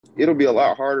it'll be a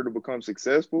lot harder to become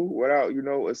successful without,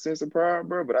 a sense of pride,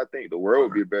 bro. But I think the world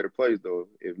would be a better place though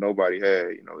if nobody had,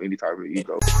 any type of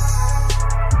ego.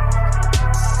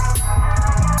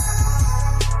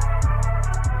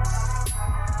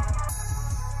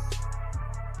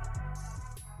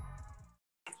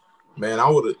 Man, I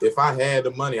would have, if I had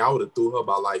the money, I would have threw her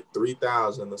about like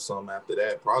 3,000 or something after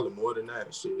that. Probably more than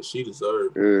that. Shit, she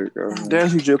deserved it. Damn,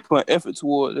 you just put effort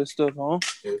toward that stuff, huh?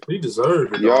 Yeah, she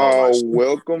deserved it. Y'all,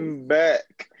 welcome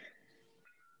back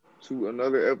to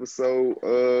another episode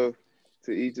of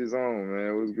To Each His Own,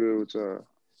 man. What's good with y'all?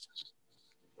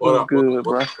 What up, good,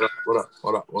 bro?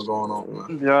 What up? What's going on,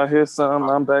 man? Y'all hear something?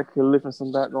 I'm back here lifting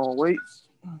some backbone weights.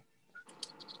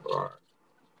 All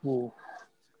right.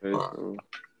 Hey,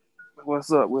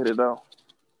 What's up with it, though?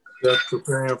 Just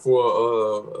preparing for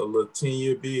a little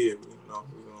 10-year bid,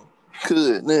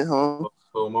 Good, man, huh?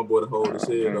 So my boy to hold his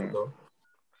head up, though.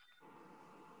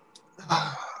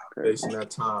 Facing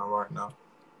that time right now.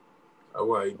 That's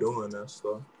why he doing that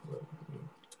stuff. But,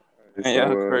 Man,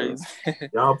 y'all crazy.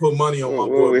 Y'all put money on my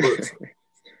boy books.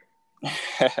 I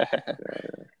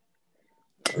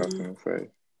was gonna say.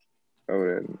 Oh,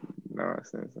 that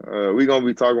nonsense. We gonna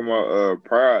be talking about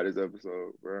pride this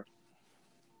episode, bro.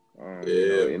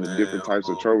 The different types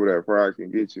of trouble that pride can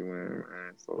get you in,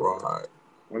 man. So, right.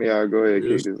 One of y'all go ahead and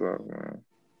kick this off, man.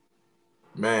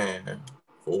 Man,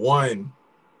 for one,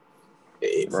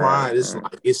 pride is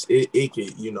like it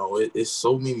can, it's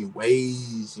so many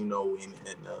ways, and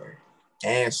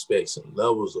aspects and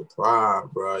levels of pride,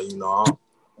 bro.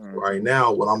 Right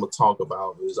now, what I'm gonna talk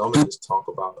about is I'm gonna just talk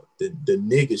about the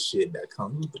nigga shit that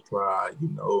comes with the pride.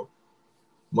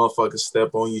 Motherfuckers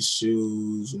step on your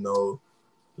shoes,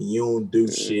 you don't do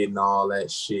shit and all that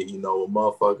shit. A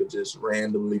motherfucker just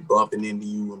randomly bumping into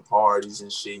you in parties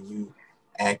and shit. You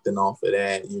acting off of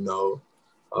that,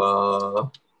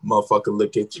 motherfucker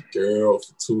look at your girl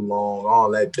for too long,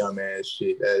 all that dumbass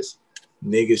shit. That's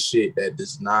nigga shit that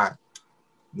does not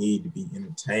need to be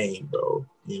entertained, bro.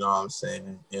 You know what I'm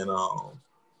saying? And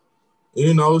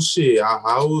shit,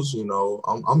 I was,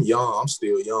 I'm young, I'm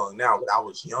still young now, but I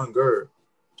was younger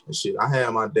and shit. I had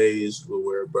my days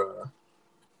where, bro,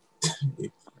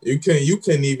 you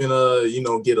couldn't even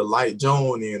get a light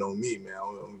Joan in on me, man.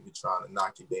 I'm gonna be trying to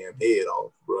knock your damn head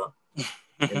off, bro.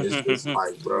 And it's just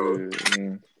like, bro,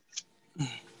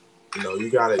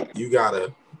 you gotta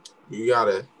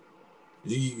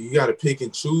pick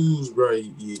and choose, bro,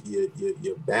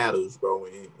 your battles, bro,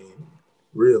 and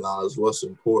realize what's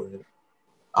important.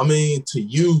 I mean, to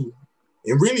you,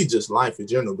 and really just life in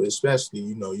general, but especially,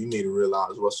 you need to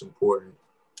realize what's important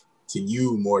to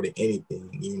you more than anything,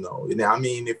 And I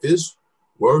mean, if it's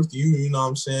worth you, you know what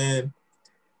I'm saying,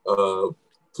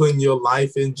 putting your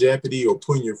life in jeopardy or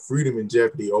putting your freedom in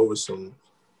jeopardy over some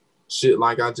shit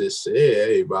like I just said,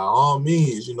 hey, by all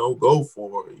means, go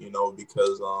for it,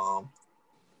 because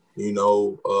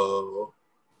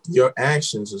your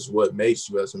actions is what makes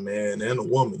you as a man and a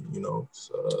woman,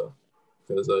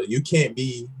 because you can't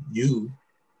be you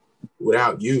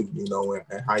without you,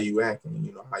 and how you act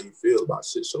and, how you feel about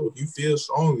shit. So if you feel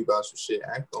strongly about some shit,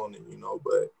 act on it,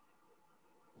 but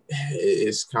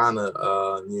it's kind of,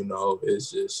 it's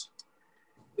just,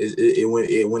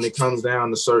 when it comes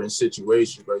down to certain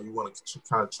situations, bro, you want to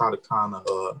try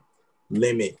to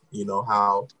limit,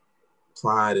 how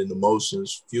pride and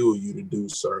emotions fuel you to do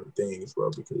certain things, bro,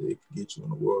 because it can get you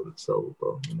in a world of trouble,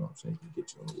 bro. You know what I'm saying? It can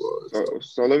get you in a world of trouble.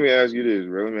 So let me ask you this,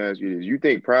 bro. You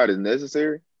think pride is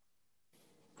necessary?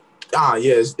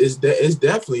 Yeah, it's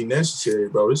definitely necessary,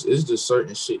 bro. It's just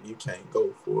certain shit you can't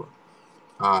go for.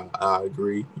 I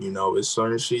agree. It's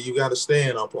certain shit you got to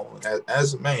stand up on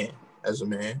as a man.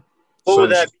 What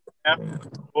would that be?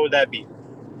 What would that be?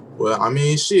 Well, I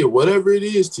mean, shit, whatever it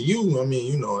is to you, I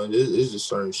mean, it's just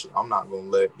certain shit. I'm not gonna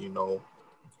let,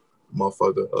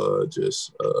 motherfucker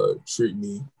just treat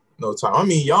me no time. I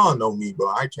mean, y'all know me, bro.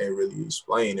 I can't really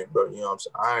explain it, bro. You know what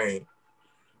I'm saying?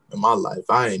 In my life,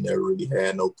 I ain't never really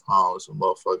had no problems with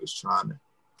motherfuckers trying to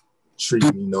treat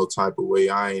me no type of way.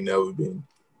 I ain't never been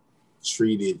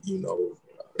treated,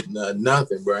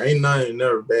 nothing, bro. Ain't nothing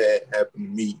never bad happened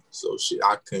to me. So shit,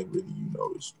 I couldn't really,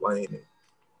 explain it.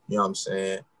 You know what I'm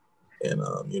saying? And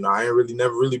I ain't really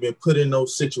never really been put in no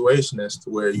situation as to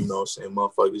where,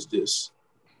 motherfuckers just,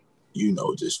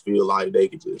 just feel like they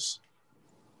could just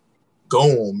go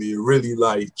on me and really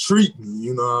like treat me,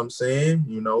 you know what I'm saying?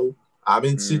 I've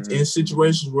been in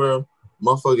situations where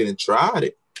motherfucker done tried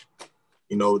it,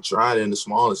 tried it in the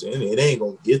smallest, and it ain't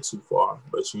gonna get too far,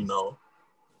 but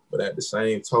but at the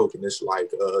same token, it's like,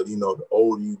 the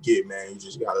older you get, man, you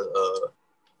just gotta,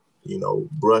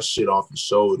 brush shit off your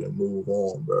shoulder and move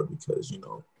on, bro, because,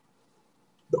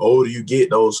 the older you get,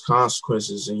 those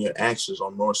consequences and your actions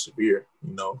are more severe,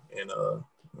 you know. And you know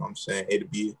what I'm saying,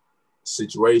 it'd be a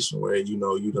situation where, you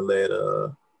know, you'd have let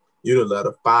a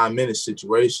 5-minute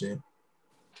situation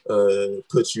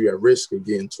put you at risk of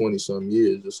getting 20-some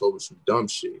years just over some dumb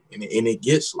shit. And it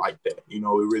gets like that, you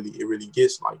know. It really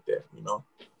gets like that, you know.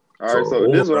 All right,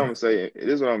 so this is what I'm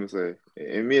gonna say.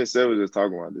 And me and Seth was just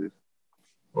talking about this.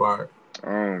 Right.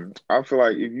 I feel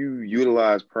like if you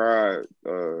utilize pride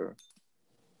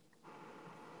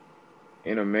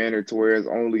in a manner to where it's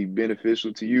only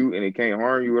beneficial to you and it can't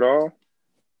harm you at all,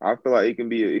 I feel like it can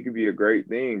be a great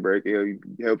thing, bro. It can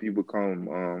help you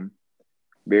become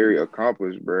very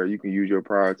accomplished, bro. You can use your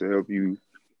pride to help you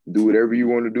do whatever you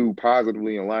want to do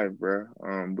positively in life, bro.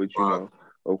 But you know,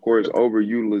 of course,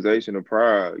 overutilization of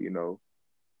pride, you know,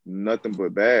 nothing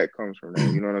but bad comes from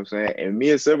that. You know what I'm saying? And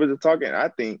me and Silver are talking. I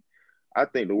think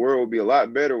the world would be a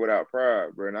lot better without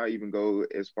pride, bro. And I even go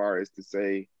as far as to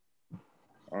say,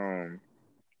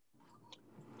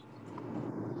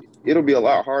 it'll be a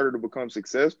lot harder to become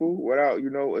successful without, you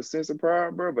know, a sense of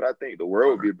pride, bro. But I think the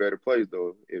world would be a better place,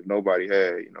 though, if nobody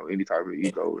had, you know, any type of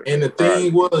ego. And the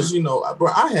thing was, you know,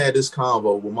 bro, I had this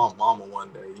convo with my mama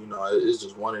one day. You know, it's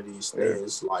just one of these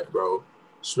things, like, bro,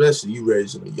 especially you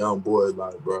raising a young boy,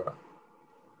 like, bro.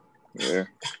 Yeah.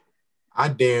 I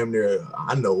damn near,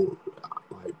 I know,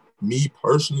 like, me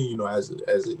personally, you know, as a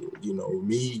you know,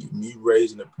 me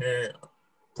raising a parent,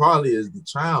 probably as the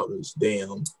child is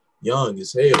damn young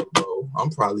as hell, bro. I'm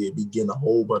probably be getting a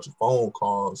whole bunch of phone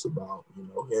calls about, you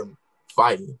know, him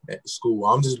fighting at the school.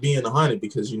 I'm just being 100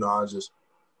 because, you know,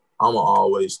 I'm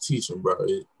always teaching, bro.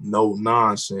 No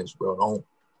nonsense, bro.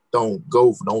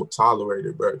 Don't tolerate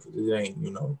it, bro. Cause it ain't,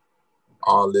 you know,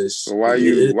 all this. So why do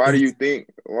you think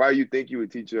you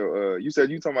would teach your you said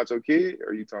you talking about your kid,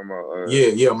 or you talking about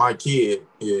yeah, my kid,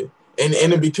 yeah.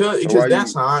 And because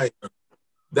that's how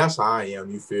I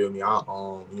am, you feel me?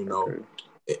 You know, okay.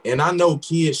 And I know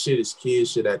kid shit is kid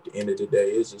shit at the end of the day.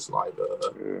 It's just like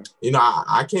you know,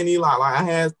 I can't even lie. Like, I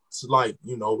had to, like,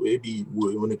 you know, it be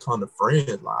when it comes to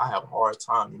friends, like, I have a hard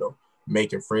time, you know,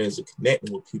 making friends and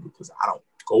connecting with people because I don't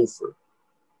go for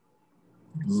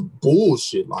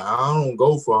bullshit. Like, I don't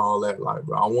go for all that. Like,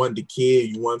 bro, I wanted the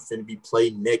kid. You wasn't finna be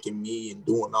playing necking me and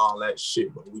doing all that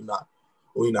shit, but we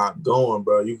not going,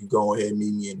 bro. You can go ahead and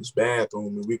meet me in this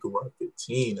bathroom and we can run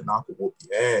 15 and I can whoop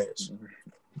your ass. You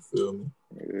feel me?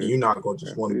 Yeah. You're not gonna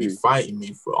just want to be fighting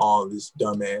me for all this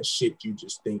dumbass shit you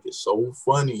just think is so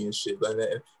funny and shit like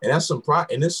that. And that's some pride,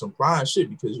 and it's some pride shit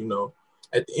because, you know,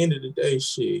 at the end of the day,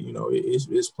 shit, you know,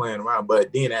 it's playing around.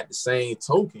 But then at the same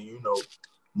token, you know,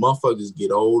 motherfuckers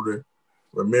get older,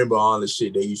 remember all the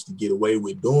shit they used to get away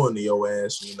with doing to your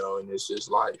ass, you know, and it's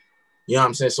just like, you know what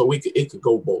I'm saying? So it could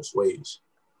go both ways.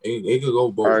 It could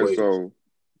go both ways. So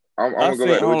I'm gonna go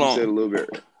back to what you said a little bit.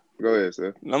 Go ahead,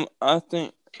 sir. I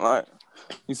think, like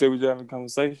you said, we just having a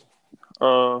conversation.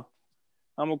 I'm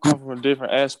gonna come from a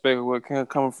different aspect of where Cam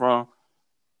coming from,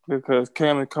 because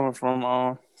Cam is coming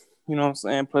from, you know what I'm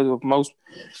saying, place where most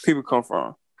people come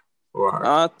from. Right.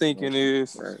 I think it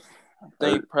is. Right. I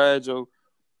think pride your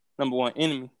number one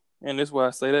enemy, and that's why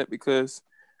I say that, because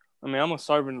I mean, I'm a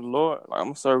servant of the Lord, like,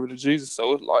 I'm a servant of Jesus,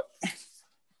 so it's like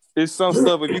it's some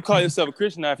stuff. If you call yourself a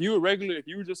Christian, now if you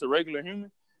were just a regular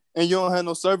human and you don't have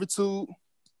no servitude,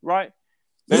 right?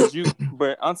 That's you.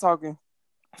 But I'm talking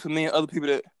to me and other people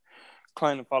that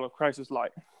claim to follow Christ. It's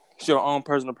like, it's your own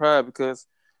personal pride, because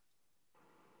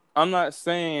I'm not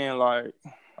saying like,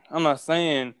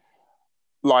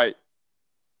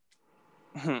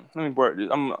 let me word this.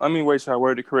 Let me wait till I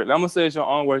word it correctly. I'm gonna say it's your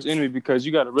own worst enemy, because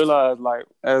you got to realize, like,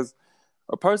 as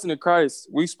a person in Christ,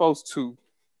 we supposed to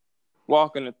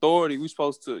walk in authority. We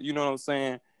supposed to, you know what I'm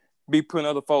saying, be putting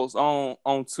other folks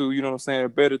onto, you know what I'm saying,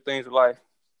 better things in life.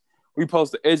 We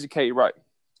supposed to educate right.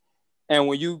 And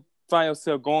when you find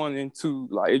yourself going into,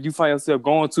 like, if you find yourself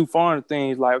going too far into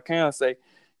things, like, what can I say,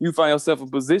 you find yourself in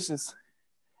positions,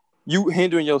 you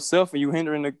hindering yourself and you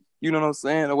hindering the, you know what I'm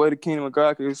saying, the way the kingdom of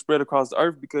God can spread across the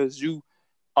earth, because you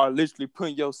are literally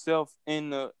putting yourself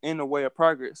in the way of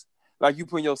progress. Like, you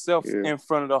putting yourself in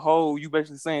front of the whole, you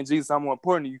basically saying, Jesus, I'm more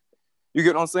important to you. You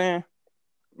get what I'm saying?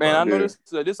 Man, I know this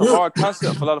is a hard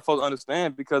concept for a lot of folks to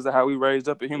understand because of how we raised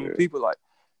up as human people. Like,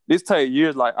 this take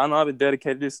years. Like, I know I've been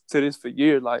dedicated to this for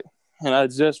years. Like, and I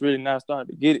just really now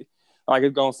started to get it. Like,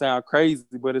 it's gonna sound crazy,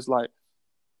 but it's like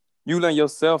you letting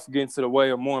yourself get into the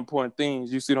way of more important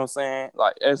things. You see what I'm saying?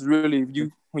 Like, it's really,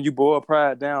 when you boil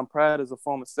pride down, pride is a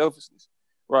form of selfishness,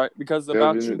 right? Because it's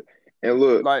about you. And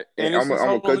look, like, and I'm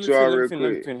gonna cut you out real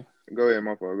quick. Go ahead,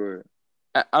 my fault. Go ahead.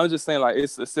 I was just saying, like,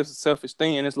 it's a selfish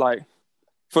thing, and it's like,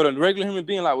 for the regular human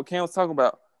being, like what Cam was talking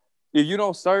about, if you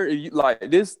don't serve, if you, like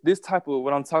this type of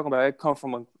what I'm talking about, it come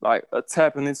from a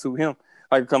tapping into him,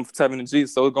 like it come from tapping into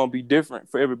Jesus. So it's gonna be different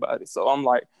for everybody. So I'm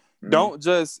like, don't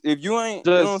just if you ain't,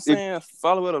 you know what I'm saying,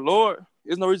 follow the Lord.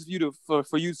 There's no reason for you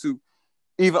for you to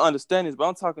even understand this. But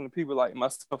I'm talking to people like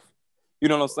myself. You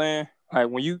know what I'm saying? Like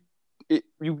when you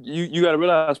got to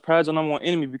realize pride's your number one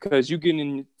enemy because you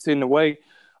getting in the way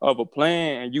of a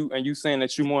plan and you saying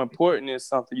that you're more important than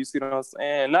something. You see what I'm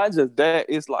saying? Not just that,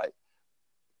 it's like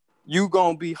you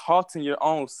gonna be halting your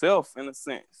own self in a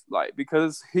sense, like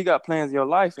because he got plans in your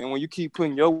life, and when you keep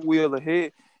putting your will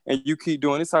ahead and you keep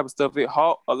doing this type of stuff, it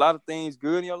halt a lot of things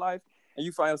good in your life, and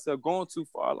you find yourself going too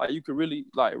far. Like you could really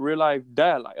like real life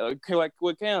die. Like okay, like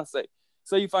what can I say?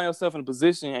 Say you find yourself in a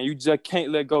position and you just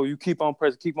can't let go. You keep on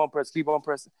pressing, keep on pressing, keep on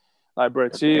pressing. Like bro,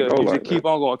 chill. You just keep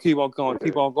on going, keep on going,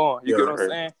 keep on going. You get what I'm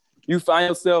saying? You find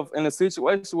yourself in a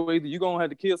situation where either you're gonna have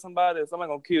to kill somebody or somebody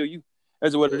gonna kill you.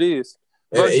 That's what it is.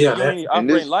 Versus if you ain't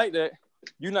operating like that,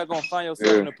 you're not gonna find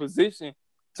yourself in a position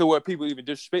to where people even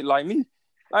disrespect like me.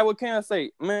 Like what can I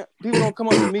say, man? People don't come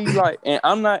up to me like, and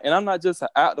I'm not just an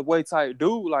out the way type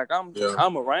dude. Like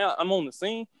I'm around, I'm on the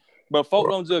scene, but folk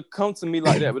don't just come to me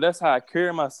like that. But that's how I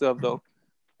carry myself though.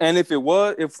 And if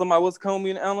somebody was coming to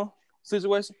me in an animal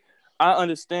situation, I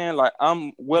understand. Like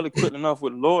I'm well equipped enough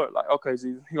with the Lord. Like okay,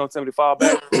 Jesus, he gonna tell me to fall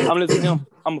back. I'm listening to him.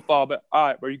 I'm gonna fall back. All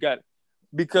right, bro, you got it.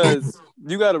 Because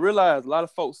you got to realize a lot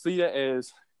of folks see that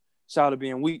as Shawty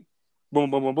being weak, boom,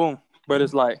 boom, boom, boom. But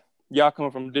it's like y'all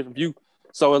coming from a different view.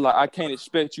 So it's like I can't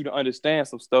expect you to understand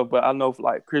some stuff. But I know for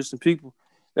like Christian people,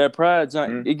 that pride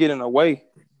junk, it get in the way.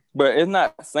 But it's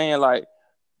not saying like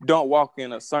don't walk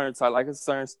in a certain type, like it's a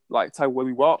certain like type where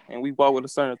we walk, and we walk with a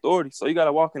certain authority. So you got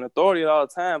to walk in authority all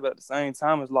the time. But at the same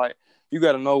time, it's like you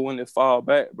got to know when to fall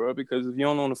back, bro. Because if you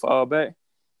don't know when to fall back,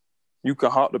 you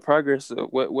can halt the progress of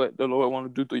what the Lord want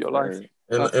to do through your life.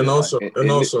 And also,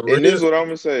 this is what I'm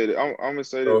gonna say. I'm gonna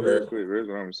say this real quick. Here's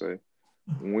what I'm gonna say.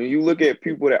 When you look at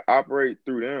people that operate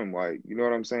through them, like you know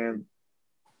what I'm saying,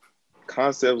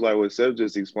 concepts like what Seth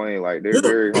just explained, like they're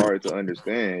very hard to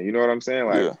understand. You know what I'm saying?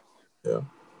 Like,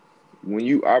 when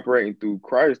you operating through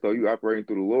Christ, though, you operating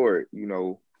through the Lord. You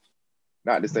know,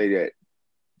 not to say that.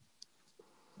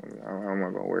 How am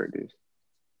I gonna word this?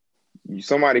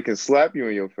 Somebody can slap you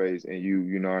in your face and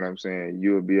you know what I'm saying,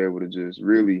 you'll be able to just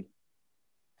really,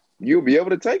 you'll be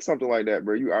able to take something like that,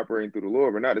 bro. You operating through the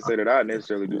Lord, but not to say that I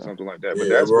necessarily do something like that, but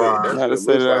that's what it looks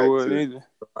like.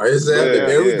 Exactly.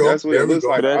 There we go. That's what it looks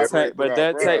like. But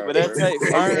that take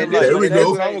firm. And this is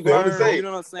what I'm going to say. You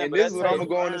know what I'm saying? And this is what I'm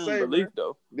going to say,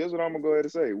 bro. This is what I'm going to go ahead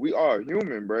and say. We are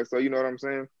human, bro. So you know what I'm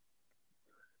saying?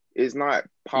 It's not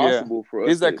possible for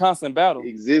us. It's that constant battle.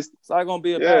 Exist. It's not gonna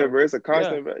be a battle. Yeah, bro. It's a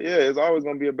constant. Yeah, it's always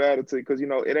gonna be a battle too, because you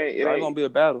know it ain't gonna be a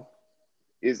battle.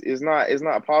 It's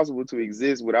not possible to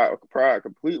exist without pride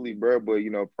completely, bro. But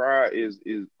you know, pride is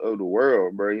of the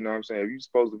world, bro. You know what I'm saying? If you're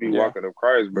supposed to be walking of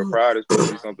Christ, bro, pride is supposed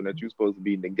to be something that you're supposed to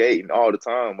be negating all the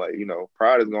time. Like you know,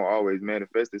 pride is gonna always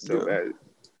manifest itself as it.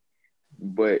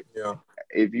 But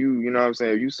if you know what I'm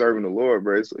saying, if you serving the Lord,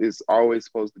 bro, it's always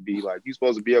supposed to be like you're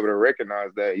supposed to be able to recognize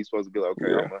that. You're supposed to be like,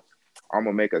 okay, I'm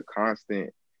gonna make a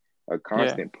constant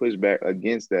pushback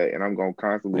against that, and I'm gonna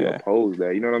constantly oppose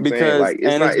that. You know what I'm saying? Like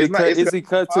it's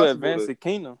because to advance the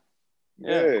kingdom.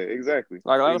 Yeah, exactly.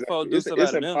 Like a lot of folks do stuff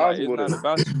out of them. Like, it's not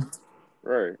about you.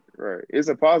 Right. It's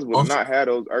impossible to not have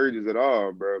those urges at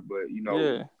all, bro. But you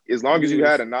know, as long as you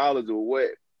had a knowledge of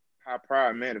how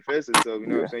pride manifests itself, you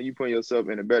know what I'm saying? You put yourself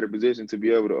in a better position to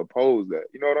be able to oppose that.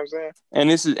 You know what I'm saying? And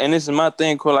this is my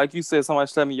thing, Cole. Like you said, somebody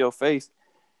slapped me in your face.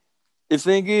 The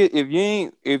thing is,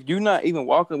 if you're not even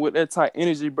walking with that type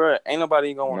energy, bro, ain't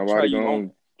nobody gonna want to try you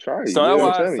on. So that's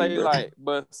why I say like,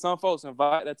 but some folks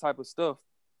invite that type of stuff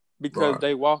because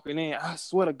they walking in. I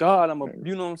swear to God,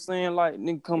 you know what I'm saying? Like,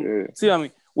 nigga, come see what I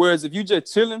mean. Whereas if you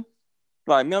just chilling,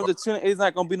 like me, I'm just chilling. It's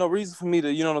not gonna be no reason for me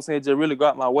to, you know what I'm saying, just really go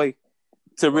out my way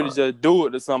to really just do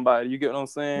it to somebody. You get what I'm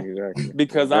saying? Exactly.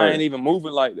 Because I ain't even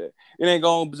moving like that. It ain't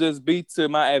gonna just be to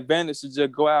my advantage to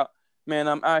just go out. Man,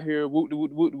 I'm out here, whoop,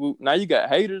 whoop, whoop, whoop. Now you got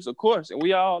haters, of course, and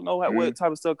we all know what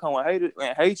type of stuff come with haters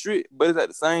and hatred. But it's at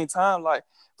the same time, like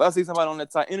if I see somebody on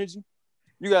that type of energy,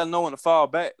 you gotta know when to fall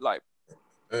back. Like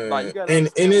you gotta.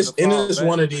 And it's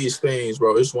one of these things,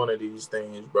 bro. It's one of these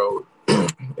things, bro.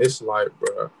 It's like,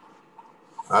 bro.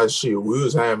 We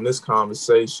was having this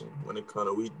conversation when it kind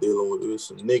of we dealing with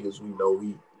some niggas we know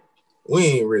we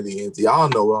ain't really into. Y'all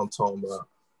know what I'm talking about.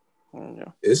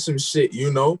 It's some shit,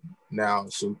 you know. Now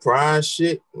some pride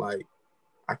shit, like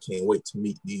I can't wait to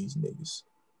meet these niggas.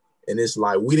 And it's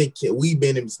like we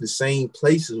been in the same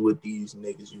places with these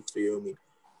niggas, you feel me?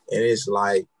 And it's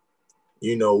like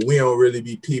you know, we don't really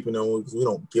be peeping on because we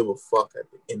don't give a fuck at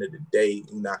the end of the day.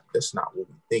 That's not what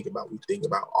we think about. We think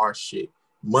about our shit,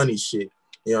 money shit.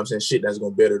 You know what I'm saying? Shit that's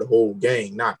gonna better the whole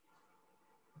gang, not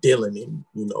dealing and,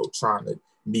 you know, trying to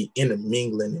be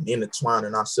intermingling and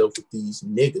intertwining ourselves with these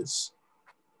niggas.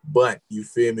 But you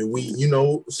feel me? We, you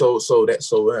know, so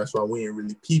that's why we ain't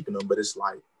really peeping them. But it's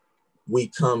like we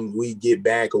get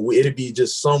back, or it'll be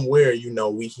just somewhere, you know,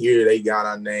 we hear they got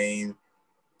our name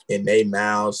in their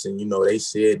mouths, and you know they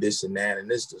said this and that, and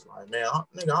it's just like, man,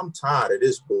 I'm tired of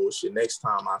this bullshit. Next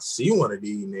time I see one of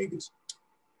these niggas,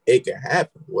 it can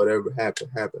happen. Whatever happen.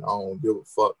 I don't give a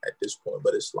fuck at this point.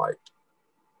 But it's like,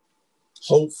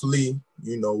 hopefully,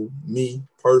 you know, me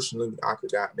personally, I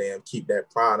could goddamn keep that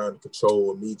pride under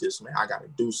control. And me just, man, I gotta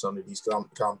do some of these because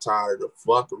I'm tired of the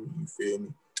fuckery. You feel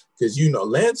me? Because, you know,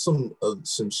 let some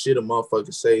shit a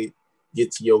motherfucker say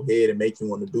get to your head and make you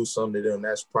want to do something to them.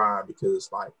 That's pride, because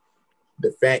it's like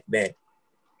the fact that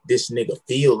this nigga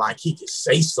feel like he can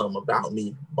say something about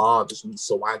me bothers me,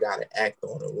 so I gotta act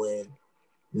on it. When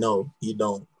no, you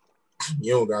don't.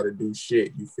 You don't gotta do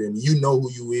shit. You feel me? You know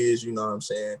who you is. You know what I'm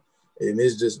saying? And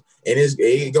it's just, and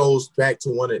it goes back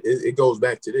to it goes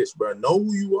back to this, bro. Know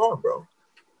who you are, bro.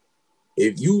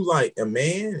 If you like a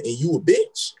man and you a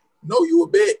bitch, know you a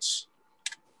bitch.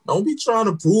 Don't be trying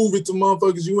to prove it to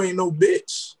motherfuckers you ain't no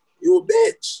bitch. You a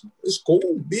bitch. It's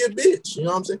cool. Be a bitch. You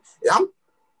know what I'm saying?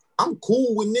 I'm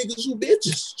cool with niggas who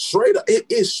bitches. Straight up.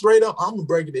 It's straight up. I'm gonna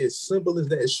break it as simple as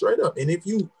that. It's straight up. And if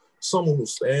you someone who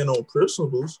stand on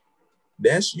principles,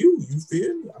 that's you. You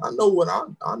feel me? I know what I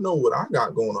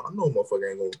got going on. I know motherfucker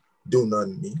ain't gonna do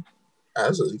nothing to me.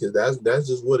 Absolutely, because that's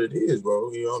just what it is,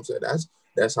 bro. You know what I'm saying?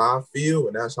 That's how I feel,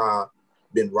 and that's how I've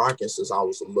been rocking since I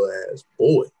was a little ass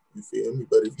boy. You feel me?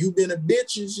 But if you been a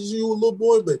bitch since you a little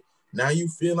boy, but now you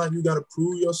feel like you gotta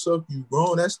prove yourself, you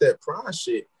grown, that's that pride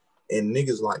shit. And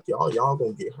niggas like y'all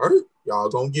gonna get hurt. Y'all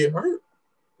gonna get hurt.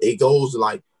 It goes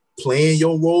like playing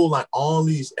your role like all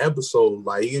these episodes.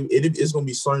 Like it's gonna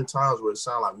be certain times where it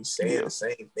sounds like we saying the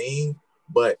same thing,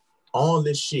 but all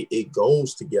this shit, it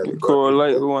goes together. It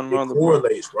correlates with one another. It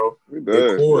correlates, bro.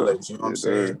 It correlates. You know what I'm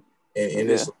saying? And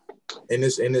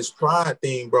this pride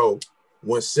thing, bro.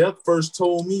 When Seth first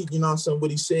told me, you know what I'm saying, what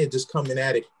he said, just coming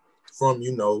at it from,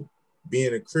 you know,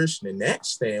 being a Christian in that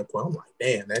standpoint, I'm like,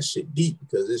 damn, that shit deep,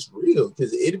 because it's real.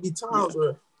 Because it'll be times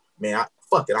where, man,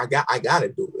 I gotta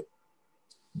do it.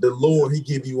 The Lord, he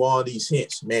give you all these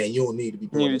hints, man. You don't need to be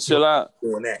doing this. Chill out.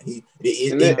 Doing that.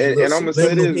 And I'm gonna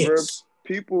say this,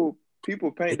 bro.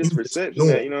 People paint this perception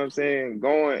that, you know what I'm saying,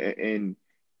 going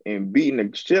and beating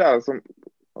the shit out of some.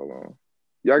 Hold on,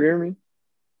 y'all can hear me?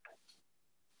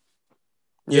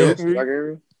 Yes. Y'all can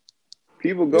hear me?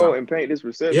 People go and paint this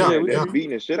perception that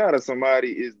beating the shit out of somebody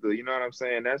is the, you know what I'm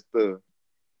saying, that's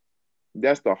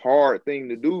the hard thing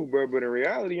to do, bro. But in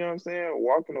reality, you know what I'm saying,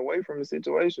 walking away from the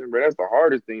situation, bro, that's the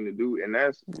hardest thing to do. And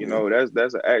that's, you know,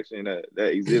 that's an action that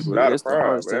exists without a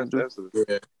pride.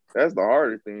 That's the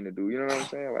hardest thing to do. You know what I'm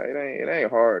saying? Like it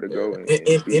ain't hard to go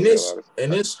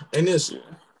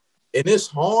and it's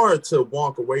hard to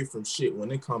walk away from shit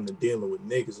when it comes to dealing with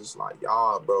niggas. It's like,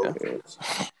 y'all, bro,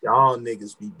 y'all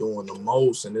niggas be doing the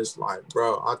most, and it's like,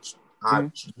 bro,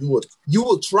 you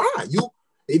would try.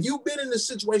 If you've been in this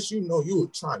situation, you know you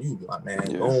would try. You be like, man,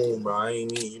 boom, bro, I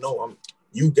ain't need, you know,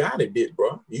 you got it,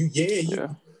 bro.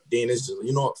 Then it's just,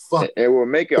 you know what, fuck. And what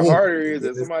make it harder is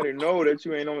that somebody know that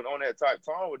you ain't on that type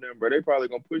time with them, bro. They probably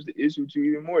gonna push the issue to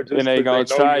you even more. Just and they gonna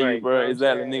try you, bro.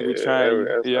 Exactly, nigga, trying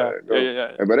you. Yeah.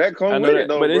 But that come with it,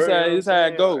 though, but bro. It's how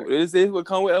it go. This what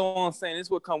come with it. That's what I'm saying. This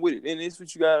what come with it, and this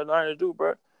what you gotta learn to do,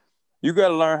 bro. You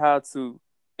gotta learn how to,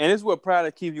 and it's what pride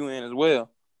to keep you in as well.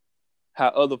 How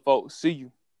other folks see you.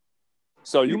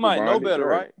 So you might know better,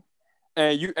 right?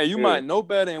 And you might know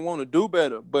better and want to do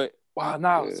better, but wow,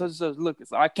 now such and such look,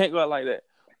 so I can't go out like that.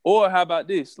 Or how about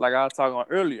this? Like I was talking on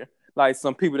earlier, like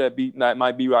some people that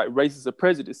might be like racist or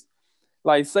prejudiced.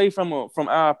 Like say from a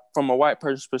white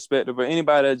person's perspective, or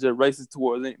anybody that's just racist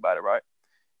towards anybody, right?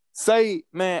 Say,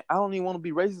 man, I don't even want to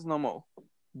be racist no more.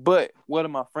 But what are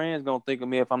my friends gonna think of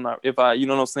me if I you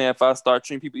know what I'm saying, if I start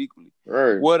treating people equally?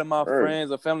 Right. What are my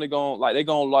friends or family they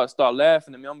gonna start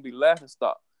laughing at me? I'm gonna be laughing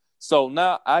stock. So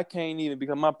now I can't even,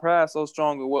 because my pride's so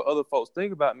strong with what other folks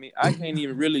think about me, I can't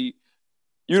even really,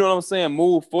 you know what I'm saying,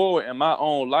 move forward in my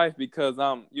own life because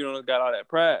I'm, you know, got all that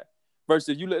pride.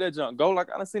 Versus you let that junk go, like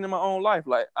I done seen in my own life.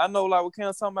 Like I know like what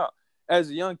Cam's talking about. As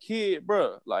a young kid,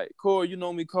 bro, like Corey, you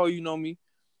know me, Cole, you know me.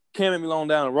 Cam made me long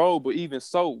down the road, but even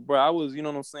so, bro, I was, you know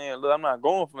what I'm saying, look, I'm not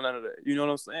going for none of that. You know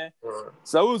what I'm saying?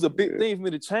 So it was a big thing for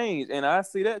me to change. And I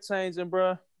see that changing,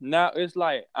 bro. Now it's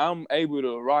like I'm able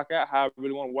to rock out how I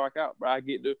really want to rock out, bro. I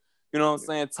get to You know what I'm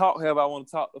saying? Talk however I want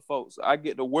to talk to folks. I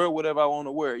get to wear whatever I want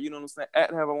to wear. You know what I'm saying?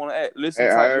 Act however I want to act. Listen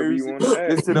to type However you music. want to act,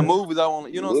 Listen to the bro. movies I want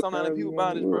to. You know, Look sometimes however people you want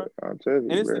buy to this, bro. look. I'll tell you,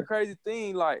 And it's bro. the crazy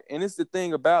thing, like, and it's the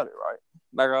thing about it, right?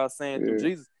 Like I was saying through Yeah.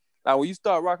 Jesus. Like when you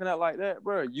start rocking out like that,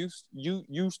 bro, you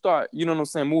start, you know what I'm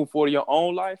saying, moving forward in your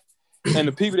own life. And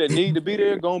the people that need to be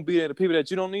there gonna be there. The people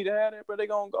that you don't need to have there, bro, they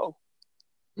gonna go.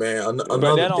 Man, But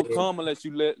another that don't thing, come unless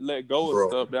you let go of bro.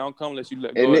 stuff. That don't come unless you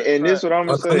let And go of that and this pride. what I'm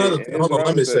gonna say. Another And thing, this hold what on, I'm let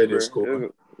gonna me say, say bro. this, Corey.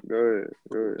 Go ahead.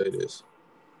 Go ahead. Say this.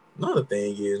 Another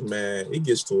thing is, man, it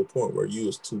gets to a point where you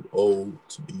is too old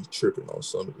to be tripping on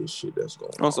some of this shit that's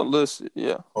going On some on. little shit,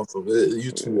 yeah.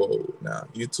 You too old now.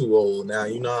 You too old now.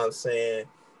 You know what I'm saying?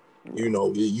 You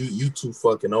know, you too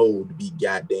fucking old to be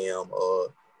goddamn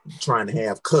trying to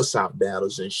have cuss out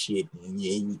battles and shit. And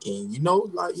you know,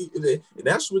 like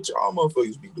that's what y'all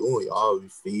motherfuckers be doing. Y'all be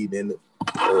feeding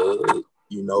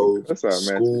you know, That's our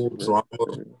school matches,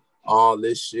 drama, all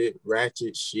this shit,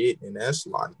 ratchet shit, and that's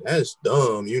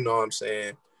dumb. You know what I'm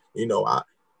saying? You know,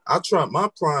 I try my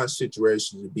prime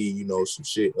situation to be, you know, some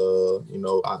shit. You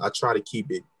know, I try to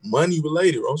keep it money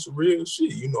related on some real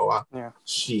shit. You know,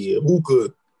 shit. Who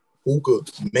could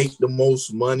make the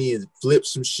most money and flip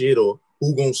some shit, or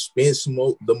who gonna spend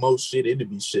the most shit? It'd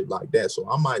be shit like that. So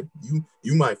I might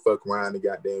you might fuck around and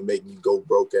goddamn make me go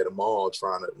broke at a mall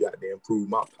trying to goddamn prove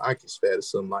my pockets fat or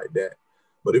something like that.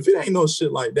 But if it ain't no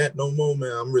shit like that no more,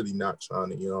 man, I'm really not trying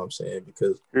to, you know what I'm saying?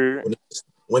 Because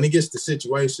when it gets to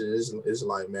situations, it's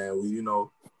like, man, we, you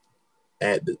know,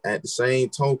 at the same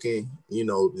token, you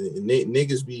know,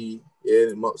 niggas be,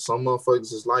 some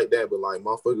motherfuckers is like that, but like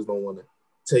motherfuckers don't want to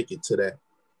take it to that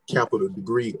capital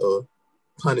degree of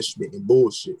punishment and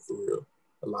bullshit for real.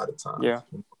 A lot of times, Yeah.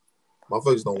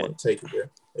 Motherfuckers don't want to take it there,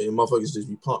 and motherfuckers just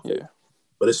be pumped. Yeah.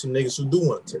 But it's some niggas who do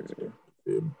want to take it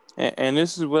there. And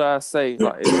this is what I say.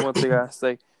 Like, it's one thing I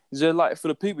say. Just like for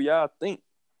the people, y'all think.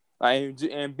 Like,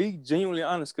 and be genuinely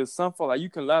honest, because some folk, like, you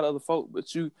can lie to other folk,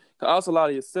 but you can also lie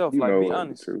to yourself. You like, know be what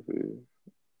honest. the truth is.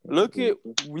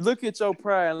 Look at your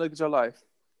pride and look at your life.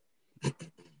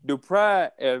 Do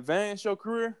pride advance your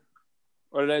career,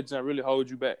 or did that just really hold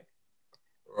you back?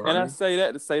 Right. And I say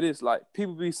that to say this, like,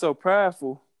 people be so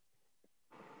prideful.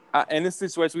 In this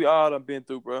situation we all done been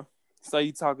through, bro. Say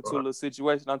you talking to a little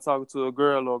situation, I'm talking to a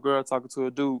girl, or a girl talking to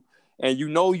a dude, and you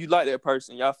know you like that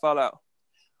person. Y'all fall out.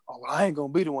 Oh, well, I ain't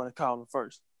gonna be the one to call him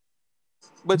first.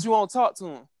 But you won't talk to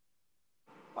him.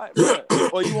 Like, bro,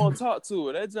 or you won't talk to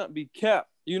her. That jump be capped.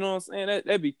 You know what I'm saying?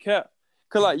 That be capped.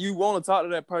 Cause like you want to talk to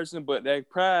that person, but that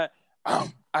pride,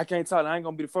 I can't talk. I ain't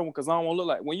gonna be the first one because I don't want to look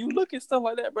like. When you look at stuff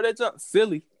like that, bro, that jump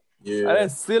silly. Yeah. Like,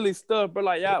 that's silly stuff, bro.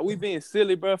 Like, y'all, we being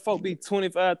silly, bro. Folk be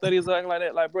 25, 30 years acting like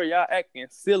that. Like, bro, y'all acting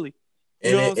silly.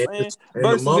 You know what I'm saying?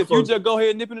 Versus if you just go ahead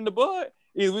and nip it in the bud,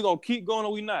 either we gonna keep going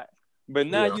or we not. But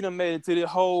now you done made it to this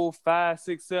whole 5,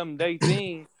 6, 7 day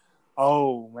thing.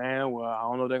 Oh, man, well, I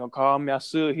don't know if they're going to call me. I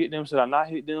should hit them. Should I not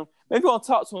hit them? Maybe you're going to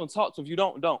talk to them. If you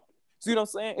don't. See what I'm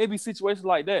saying? It be situations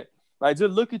like that. Like,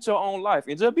 just look at your own life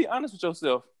and just be honest with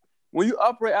yourself. When you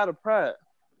operate out of pride,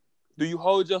 do you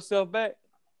hold yourself back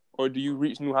or do you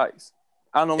reach new heights?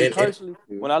 I know me personally,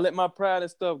 when I let my pride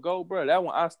and stuff go, bro, that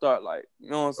when I start, like,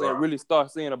 you know what I'm saying, really start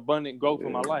seeing abundant growth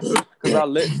in my life because I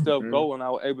let stuff go and I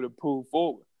was able to prove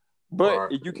forward.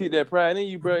 But if you keep that pride in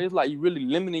you, bro, it's like you really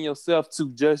limiting yourself to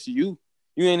just you.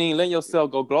 You ain't even letting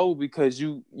yourself go global because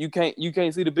you can't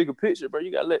see the bigger picture, bro.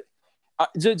 You gotta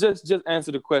just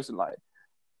answer the question, like,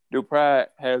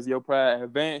 has your pride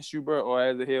advanced you, bro, or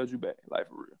has it held you back? Like,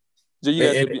 for real. You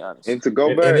have to be honest. And to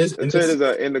go back, and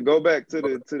to go back to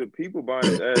the people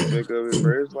bondage aspect of it,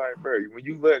 bro, it's like, bro, when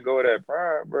you let go of that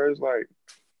pride, bro, it's like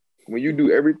when you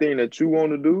do everything that you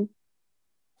want to do,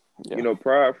 you know,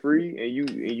 pride free, and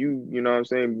you know what I'm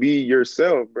saying, be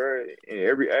yourself, bro, in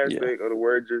every aspect of the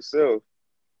word yourself.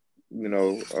 You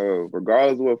know,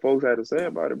 regardless of what folks had to say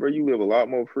about it, bro, you live a lot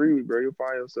more freely, bro. You'll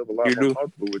find yourself a lot more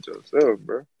comfortable with yourself,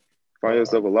 bro. Find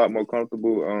yourself a lot more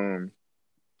comfortable,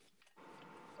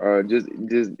 just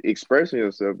expressing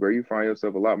yourself, bro. You find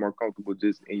yourself a lot more comfortable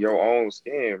just in your own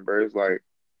skin, bro. It's like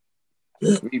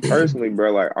me personally,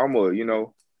 bro. Like I'm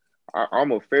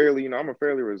a fairly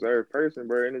reserved person,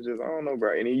 bro. And it's just, I don't know,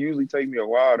 bro. And it usually takes me a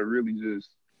while to really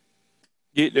just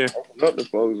get there. Open up to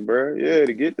folks, bro. Yeah,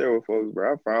 to get there with folks,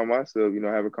 bro. I found myself,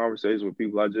 having conversations with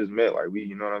people I just met. Like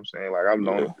you know what I'm saying? Like I've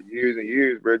known them for years and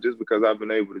years, bro, just because I've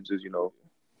been able to just,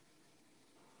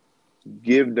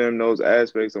 give them those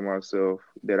aspects of myself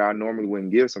that I normally wouldn't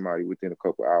give somebody within a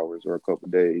couple hours or a couple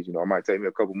days. It might take me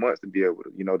a couple months to be able to,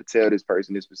 to tell this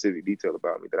person this specific detail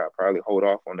about me that I probably hold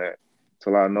off on that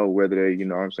till I know whether they, you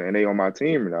know what I'm saying, they on my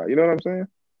team or not. You know what I'm saying?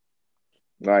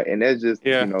 Like, and that's just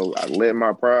Yeah. I let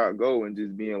my pride go and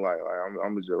just being like I'm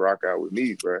gonna just rock out with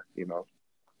me, bro.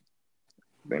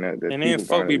 Then that And then people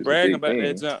folk be find is a bragging big about that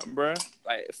thing. junk, bro.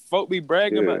 Like, folk be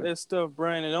bragging about Yeah, that stuff,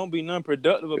 bro, and it don't be nothing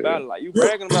productive yeah, about it. Like, you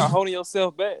bragging about holding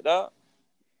yourself back, dog.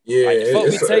 Yeah, Like, folk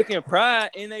be it's taking pride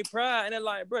in their pride, and they're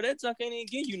like, bro, that junk ain't even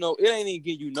getting it ain't even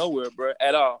getting you nowhere, bro,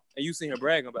 at all. And you see him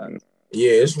bragging about it.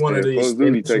 yeah, it's one of yeah. these, Folks do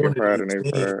and be it's one taking of pride these in their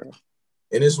things, pride.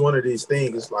 and it's one of these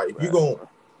things. It's like if you Right, gonna bro.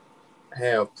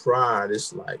 have pride,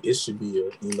 it's like it should be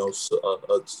a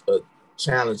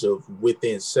challenge of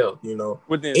within self.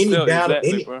 Within Any self, battle,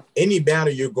 exactly, bro. any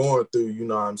battle you're going through, you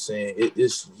know what I'm saying?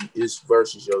 It's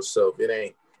versus yourself. It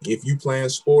ain't if you playing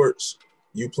sports,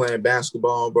 you playing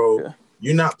basketball, bro. Yeah.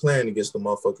 You're not playing against the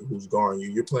motherfucker who's guarding you.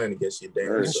 You're playing against your damn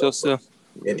Right. It's self, bro. yourself.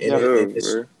 And Yeah.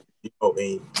 it's Bro.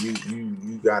 and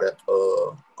you gotta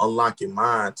unlock your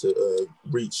mind to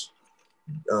reach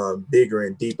bigger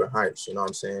and deeper heights. You know what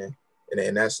I'm saying?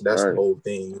 And that's the Right. whole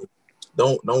thing.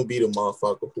 Don't be the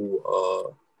motherfucker who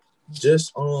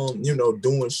just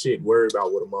doing shit, worried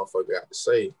about what a motherfucker got to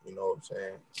say. You know what I'm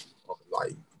saying?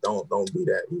 Like don't be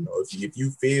that. If you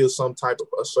feel a certain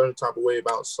type of way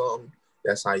about something,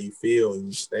 that's how you feel and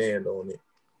you stand on it.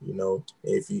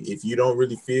 If you don't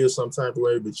really feel some type of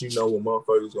way, but you know what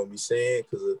motherfuckers gonna be saying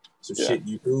because of some shit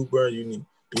you do, bro, you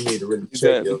need to really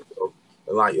check Exactly. yourself.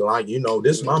 Like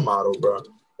this is my motto, bro.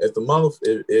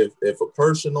 If a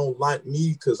person don't like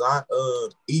me because I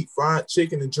eat fried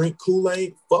chicken and drink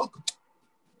Kool-Aid, fuck them.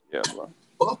 Yeah, bro.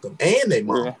 Fuck them and they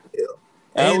mom. Yeah.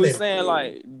 And I And was they saying,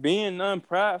 like, being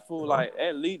non-prideful, like,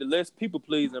 that lead to less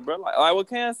people-pleasing, bro. Like what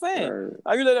Cam saying? Right.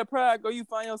 Like, you let that pride go, you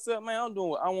find yourself, man, I'm doing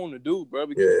what I want to do, bro,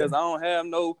 because Yeah. I don't have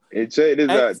no And check this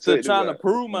out. angst to trying to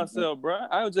prove myself, bro.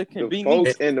 I just can The be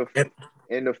folks me.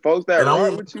 and the folks that And I rock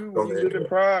want with you go when you ahead. living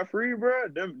pride free, bro,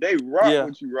 they rock Yeah.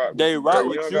 with you, rock with They you, bro. rock You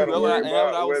with don't you. gotta That's worry what I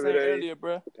about was whether saying they earlier,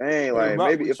 bro. dang, They like rock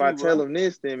maybe with if I you, tell bro. them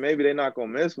this, then maybe they not gonna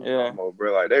mess with me no Yeah. more,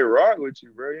 bro. Like they rock with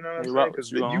you, bro. You know what I'm They saying? rock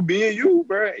Because with you, you being you,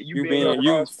 bro. You You being your being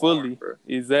you Ross Farm, fully. bro.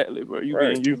 Exactly, bro. You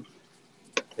Right, being you.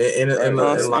 And right, You know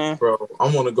what I'm right. saying? bro,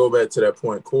 I want to go back to that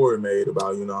point Corey made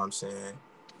about, you know what I'm saying,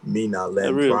 me not That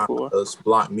letting real pride cool.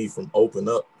 block me from opening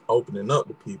up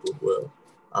to people. Well,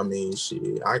 I mean,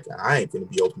 shit, I ain't finna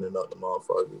be opening up to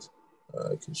motherfuckers.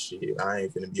 Cause shit, I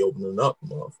ain't finna be opening up to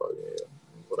motherfuckers. Yeah.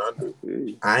 What I do,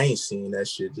 I ain't seen that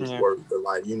shit just work. But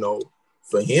like,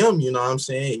 for him, you know what I'm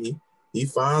saying, he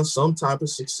finds some type of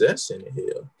success in it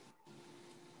here.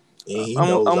 And he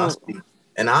knows I speak.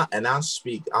 And I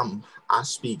speak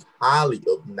highly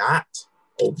of not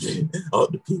opening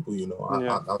up to people.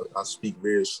 I speak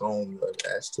very strongly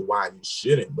as to why you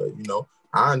shouldn't. But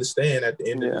I understand at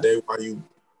the end of the day why you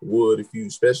would, if you,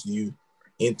 especially you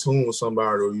in tune with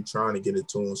somebody or you trying to get in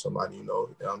tune with somebody. You know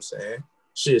what I'm saying?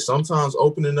 Shit, sometimes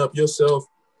opening up yourself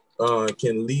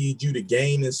can lead you to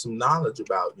gaining some knowledge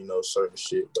about certain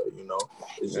shit. But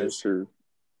it's That's just true.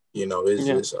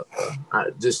 It's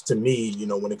just to me,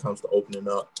 when it comes to opening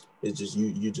up, it's just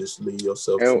you just leave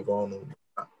yourself too vulnerable.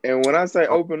 And when I say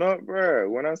open up,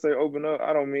 bro,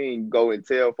 I don't mean go and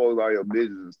tell folks all your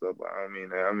business and stuff. I mean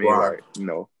right.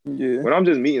 Like, when I'm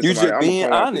just meeting You somebody, just I'm being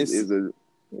gonna come honest.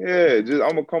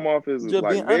 I'm gonna come off as Just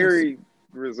like being honest. very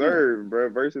reserved, bro.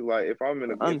 Versus like if I'm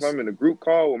in a group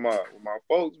call with my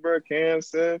folks, bro, Cam,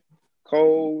 Seth,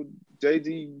 Cole,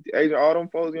 JG, Agent, all them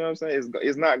folks, you know what I'm saying?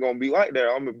 It's not gonna be like that.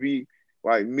 I'm gonna be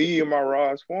like me and my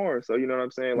Ross Foreign. So you know what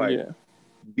I'm saying? Like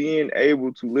being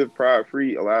able to live pride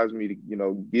free allows me to,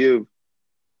 give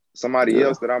somebody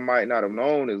else that I might not have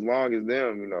known as long as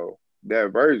them,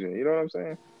 that version. You know what I'm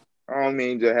saying? I don't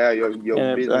mean just have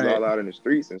your business all out in the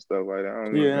streets and stuff like that. I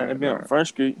don't mean that. Be on Front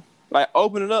Street. Like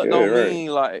opening up don't mean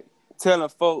like telling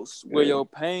folks where your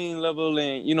pain level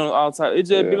and all type. It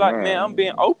just be like, man, I'm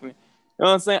being open. You know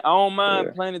what I'm saying? I don't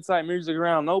mind playing the type music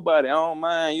around nobody. I don't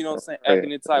mind, you know what I'm saying, acting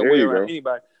the type way around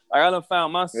anybody. Like I done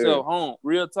found myself home.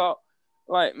 Real talk.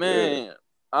 Like, man,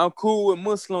 I'm cool with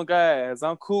Muslim guys.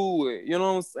 I'm cool with, you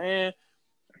know what I'm saying?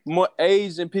 More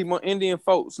Asian people, more Indian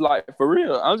folks. Like, for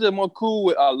real. I'm just more cool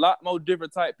with a lot more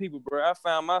different type people, bro. I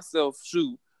found myself,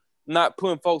 not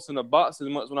putting folks in a box as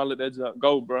much when I let that job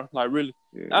go, bro. Like, really.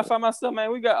 I found myself,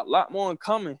 man, we got a lot more in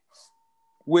common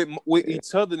with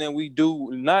each other than we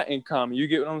do not in common. You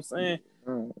get what I'm saying?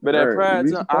 But that pride,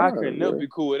 I could never be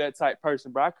cool with that type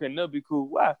person, bro. I could never be cool.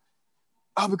 Why?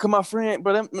 I'll become my friend,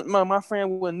 but my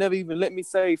friend would never even let me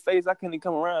say face. I couldn't even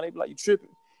come around. They be like, you tripping.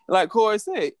 Like Corey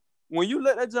said, when you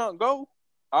let that junk go,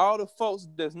 all the folks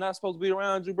that's not supposed to be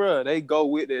around you, bro, they go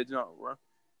with that junk, bro.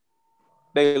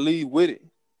 They leave with it.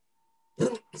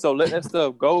 So let that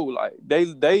stuff go. Like they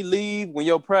leave when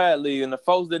your pride leave, and the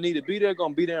folks that need to be there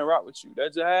gonna be there and rock with you.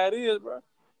 That's just how it is, bro.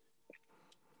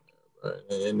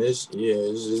 And it's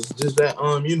just that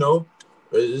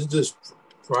it's just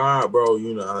pride, bro.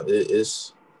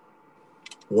 It's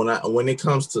when it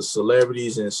comes to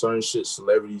celebrities and certain shit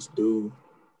celebrities do,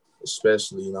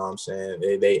 especially, you know what I'm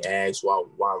saying, they ask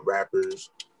why rappers,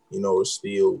 are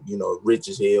still, rich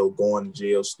as hell, going to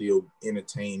jail, still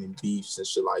entertaining beefs and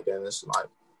shit like that. And it's like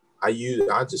I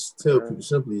just tell people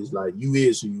simply, it's like you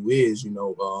is who you is,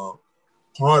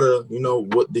 part of,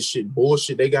 what this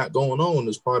bullshit they got going on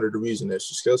is part of the reason they're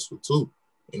successful too,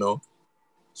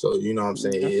 So you know what I'm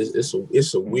saying?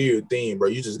 It's a weird thing, bro.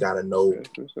 You just gotta know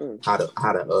how to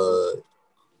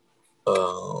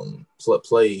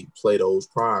play those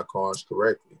pride cards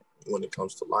correctly when it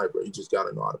comes to life, bro. You just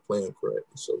gotta know how to play them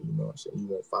correctly. So you know what I'm saying, you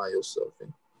won't find yourself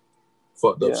in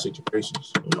fucked up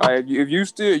situations. Like if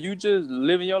you just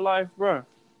living your life, bro.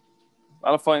 A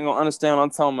lot of folks ain't gonna understand what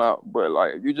I'm talking about, but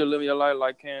like if you just living your life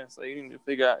like Ken say, you need to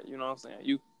figure out, you know what I'm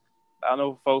saying? I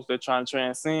know folks that trying to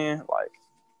transcend, like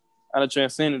I done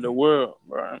transcended the world,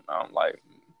 bro.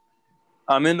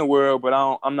 I'm in the world, but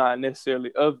I'm not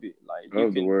necessarily of it. Like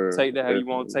you can take that how you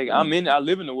want to take it. I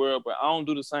live in the world, but I don't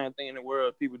do the same thing in the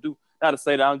world people do. Not to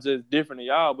say that I'm just different than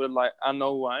y'all, but like I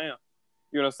know who I am.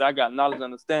 You know what I'm saying? I got knowledge and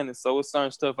understanding. So it's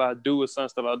certain stuff I do, it's certain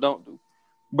stuff I don't do.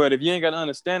 But if you ain't got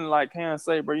understanding, like Karen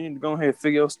say, bro, you need to go ahead and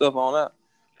figure your stuff on out.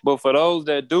 But for those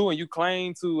that do and you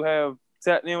claim to have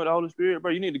tapped in with the Holy Spirit,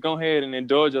 bro, you need to go ahead and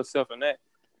indulge yourself in that.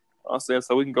 You know what I'm saying?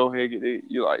 So we can go ahead and get it.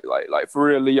 You like for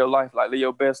real, live your life, like live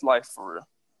your best life for real.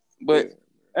 But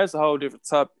that's a whole different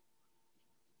topic.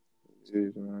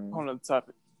 Whole other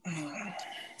topic.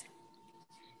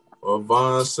 Well,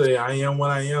 Vaughn say, I am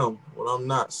what I am, what I'm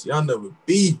not. See, I'll never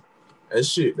be. That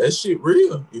shit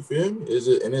real. You feel me? Is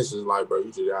it? And it's just like, bro,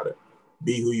 you just gotta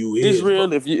be who you is. It's real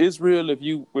bro. it's real if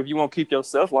you want to keep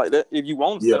yourself like that. If you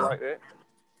want to stay like that.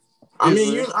 I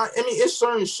mean, it's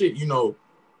certain shit,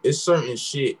 it's certain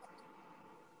shit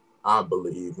I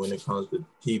believe when it comes to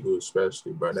people,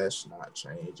 especially, bro, that's not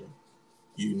changing.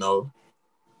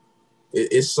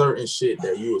 It's certain shit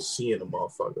that you will see in a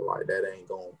motherfucker like that ain't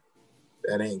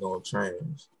gonna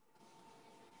change.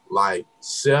 Like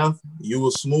Seth, you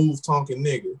a smooth talking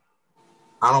nigga.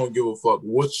 I don't give a fuck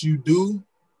what you do.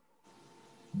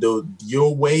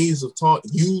 Your ways of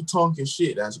talking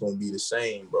shit, that's gonna be the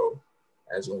same, bro.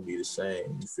 That's gonna be the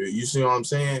same. You see what I'm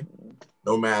saying?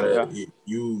 No matter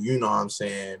you know what I'm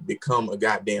saying, become a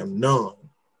goddamn nun.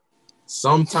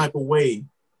 Some type of way.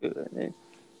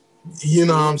 You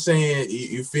know what I'm saying?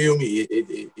 You feel me?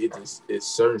 It's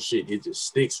certain shit. It just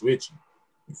sticks with you.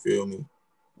 You feel me?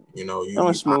 I'm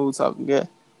a smooth talking guy.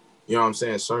 You know what I'm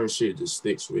saying? Certain shit just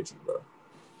sticks with you, bro.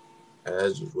 And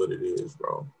that's just what it is,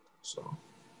 bro. So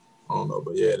I don't know,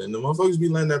 but yeah, then the motherfuckers be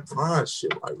letting that pride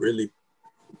shit, like really.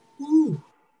 Woo,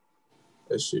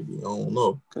 that shit be, I don't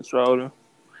know. Controlling.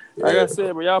 Yeah. Like I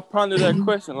said, but y'all ponder that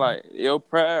question, like, your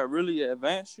pride really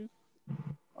advance you?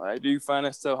 Like, do you find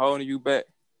that stuff holding you back?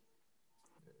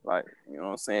 Like, you know what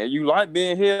I'm saying? You like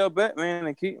being held back, man,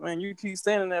 and you keep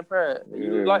staying in that pride.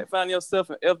 You like finding yourself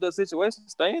in F the situation,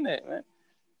 stay in that, man.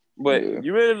 But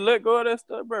you ready to let go of that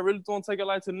stuff, bro? Really want to take your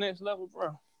life to the next level,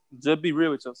 bro? Just be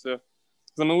real with yourself.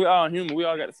 I mean, we all human. We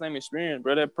all got the same experience,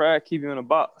 bro. That pride keep you in a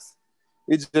box.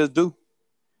 It just do.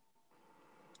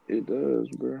 It does,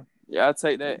 bro. Yeah, I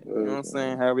take that. You know what I'm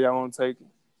saying? However y'all want to take it.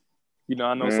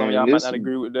 I know some of y'all might not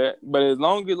agree with that, but as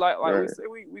long as like we say,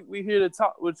 we here to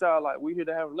talk with y'all, like we here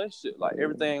to have a relationship, like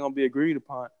everything ain't gonna be agreed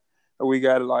upon, and we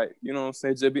gotta, like, you know what I'm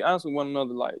saying, just be honest with one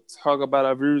another, like talk about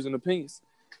our views and opinions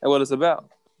and what it's about.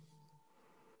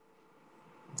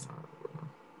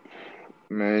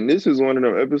 Man, this is one of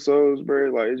them episodes, bro.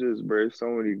 Like, it's just, bro, so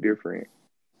many different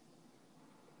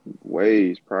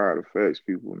ways pride affects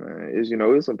people, man.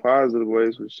 It's some positive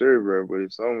ways for sure, bro, but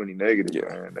it's so many negatives,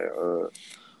 man,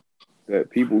 that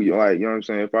people, like, you know what I'm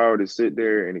saying? If I were to sit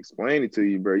there and explain it to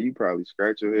you, bro, you probably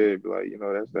scratch your head and be like,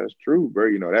 that's true, bro.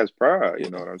 That's pride. You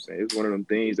know what I'm saying? It's one of them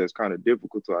things that's kind of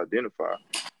difficult to identify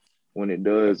when it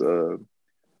does show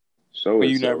when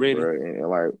itself, you're not ready. Bro. And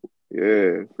like,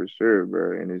 yeah, for sure,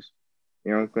 bro. And it's,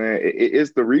 you know what I'm saying?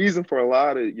 It's the reason for a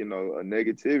lot of,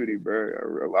 negativity, bro.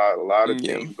 A lot of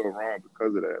things go wrong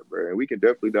because of that, bro. And we can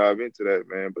definitely dive into that,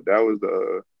 man. But that was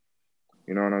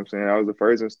you know what I'm saying? That was the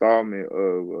first installment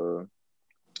of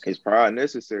Is Pride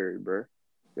Necessary, bro?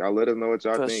 Y'all let us know what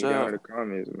y'all think down in the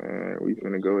comments, man. We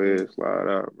finna go ahead and slide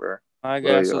out, bro. I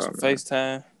got some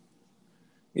FaceTime.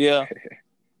 Yeah,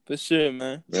 for sure,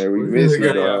 man. Man, we miss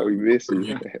you, dog. We miss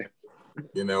you.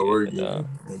 We're again,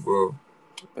 bro.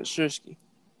 For sure.